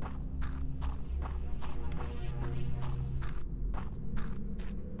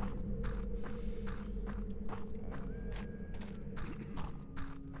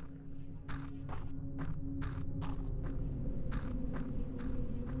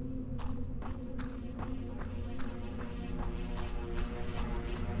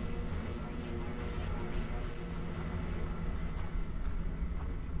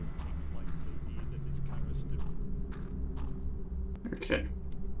 Okay.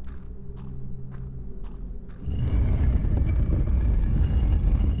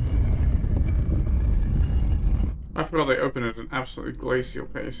 I forgot they open at an absolutely glacial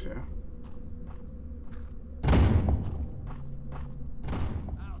pace here. I'll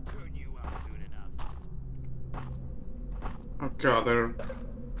turn you up soon enough. Oh god, they're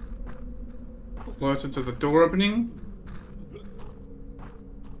alerted to the door opening.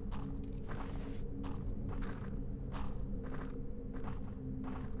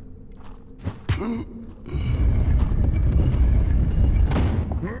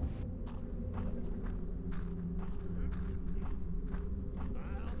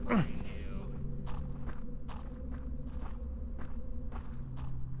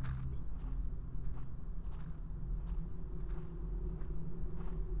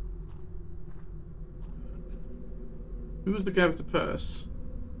 Who was the guy with the purse?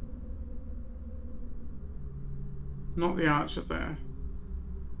 Not the archer there.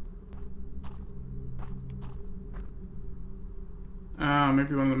 Ah,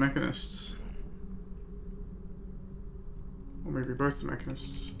 maybe one of the mechanists. Or maybe both the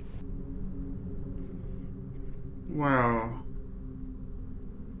mechanists. Wow.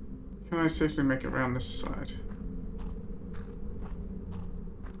 Can I safely make it around this side?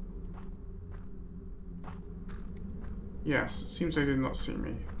 Yes, it seems they did not see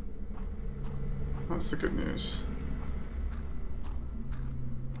me. That's the good news.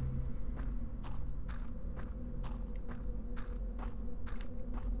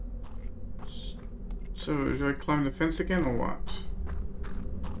 So, do I climb the fence again or what?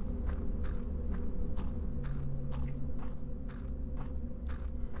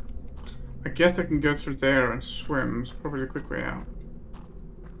 I guess I can go through there and swim. It's probably a quick way out.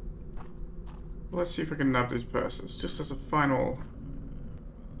 Let's see if I can nab these purses, just as a final...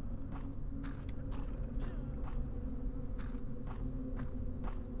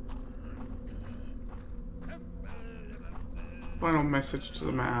 final message to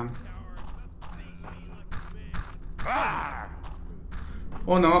the man.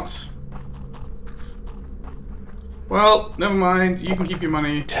 Or not. Well, never mind. You can keep your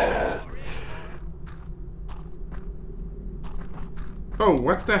money. Oh,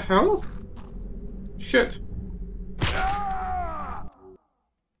 what the hell? Shit. How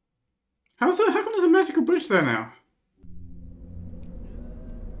come there's a magical bridge there now?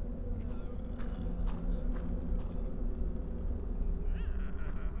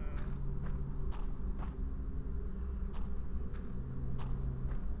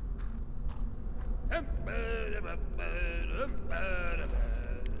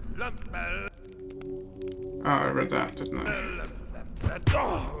 Oh, I read that, didn't I?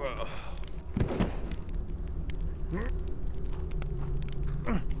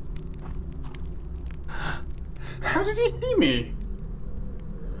 How did he see me?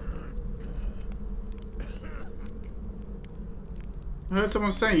 I heard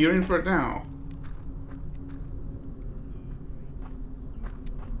someone saying you're in for it now.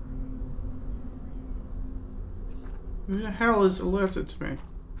 Who the hell is alerted to me?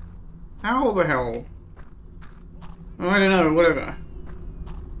 How the hell? Oh, I don't know, whatever.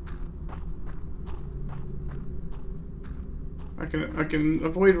 I can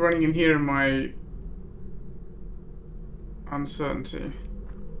avoid running in here in my uncertainty.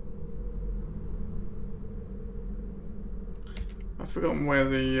 I've forgotten where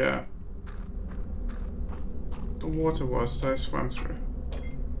the water was that I swam through.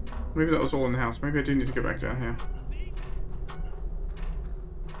 Maybe that was all in the house. Maybe I do need to go back down here.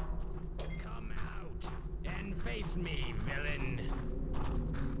 Come out and face me, villain.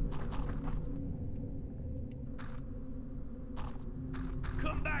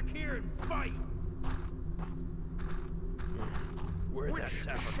 Come back here and fight. Where'd that Which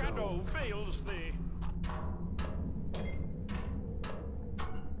Teffer go? shadow veils thee?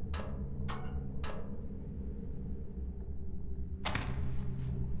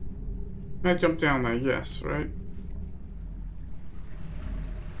 I jump down there, yes, right?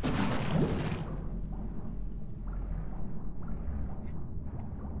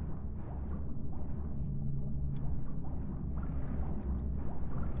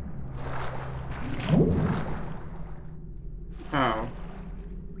 Oh.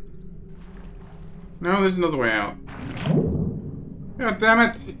 No, there's another way out. God damn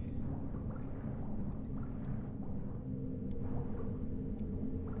it!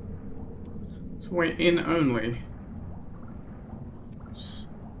 It's a way in only.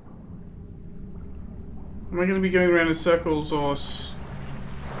 Am I going to be going around in circles or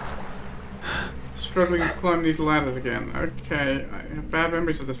struggling to climb these ladders again? Okay, I have bad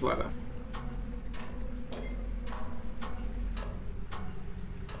memories of this ladder.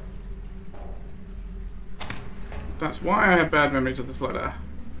 That's why I have bad memories of this ladder.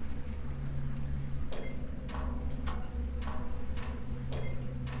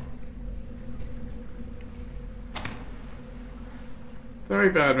 Very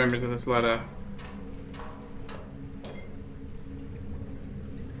bad memories of this ladder.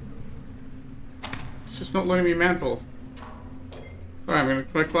 It's just not letting me mantle. Alright, I'm going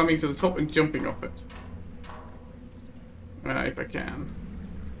to try climbing to the top and jumping off it. If I can.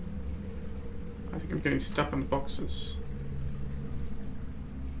 I think I'm getting stuck on the boxes.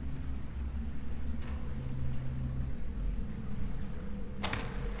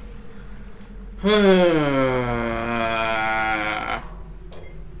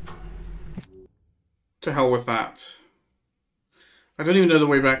 To hell with that. I don't even know the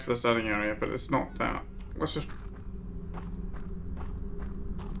way back to the starting area, but it's not that. Let's just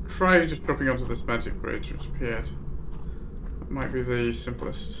try just dropping onto this magic bridge which appeared. That might be the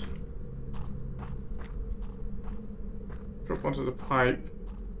simplest. Drop onto the pipe.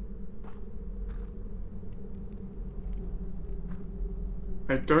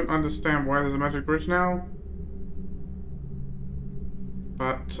 I don't understand why there's a magic bridge now.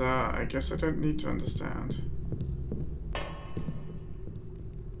 But I guess I don't need to understand.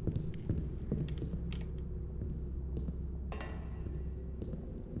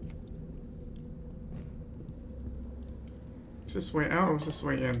 Is this way out or is this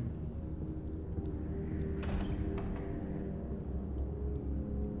way in?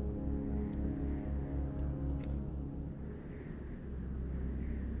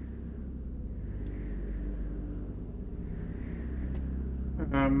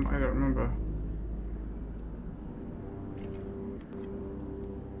 I don't remember.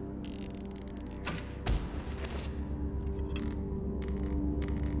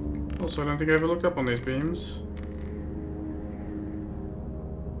 Also, I don't think I ever looked up on these beams.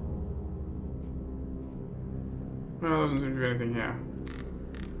 Well, there doesn't seem to be anything here.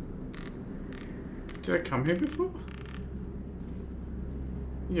 Did I come here before?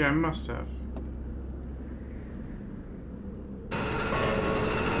 Yeah, I must have.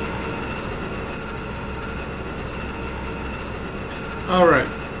 Alright.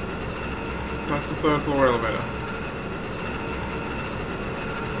 That's the third floor elevator.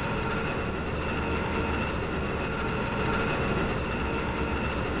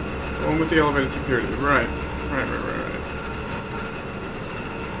 The one with the elevated security. Right. Right.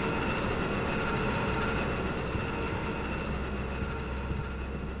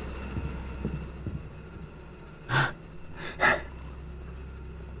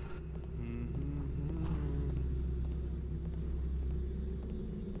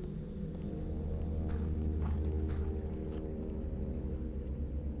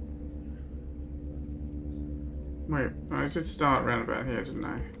 Wait, I did start round about here, didn't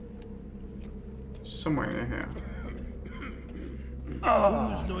I? Somewhere near here.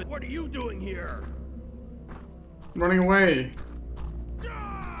 What are you doing here? I'm running away.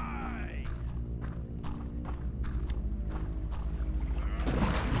 Die!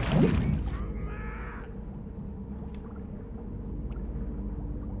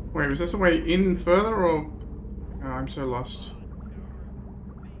 Wait, was this a way in further or... Oh, I'm so lost.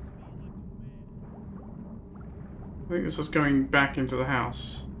 I think this was going back into the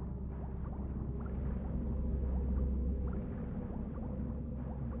house.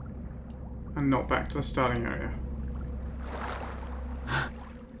 And not back to the starting area.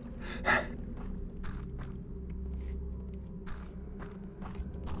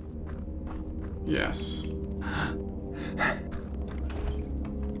 Yes.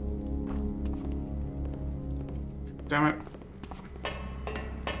 Damn it.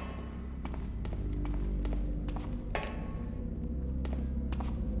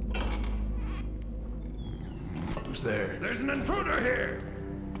 Who's there? There's an intruder here!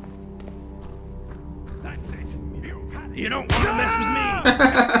 That's it. You don't want to mess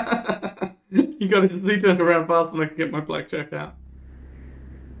with me! He got his he turned around fast and I could get my blackjack out.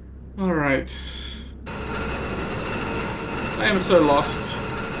 Alright. I am so lost.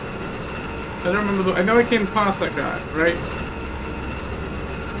 I don't remember I know I came past that guy, right?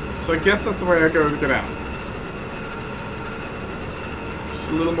 So I guess that's the way I go to get out. Just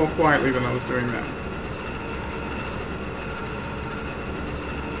a little more quietly than I was doing that.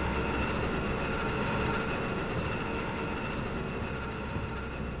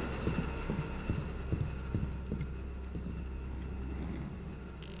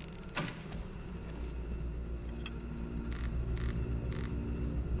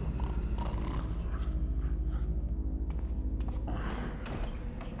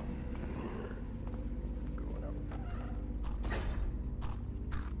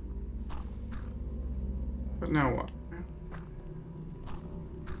 But now what?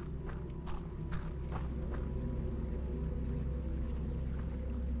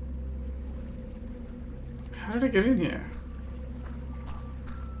 How did I get in here?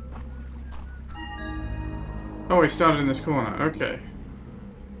 Oh, I started in this corner. Okay.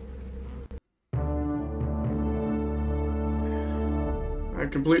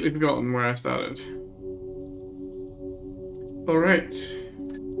 I'd completely forgotten where I started. Alright.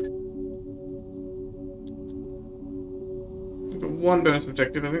 One bonus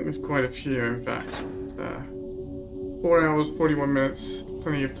objective. I think there's quite a few, in fact. 4 hours, 41 minutes.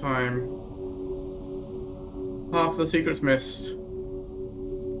 Plenty of time. Half the secrets missed.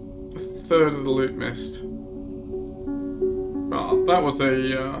 A third of the loot missed. Well, that was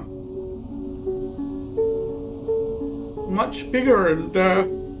a much bigger and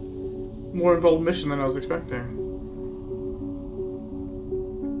more involved mission than I was expecting.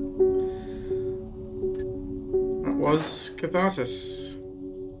 Was Katharsis.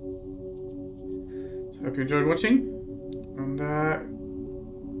 So I hope you enjoyed watching, and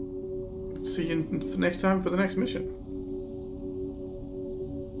see you next time for the next mission.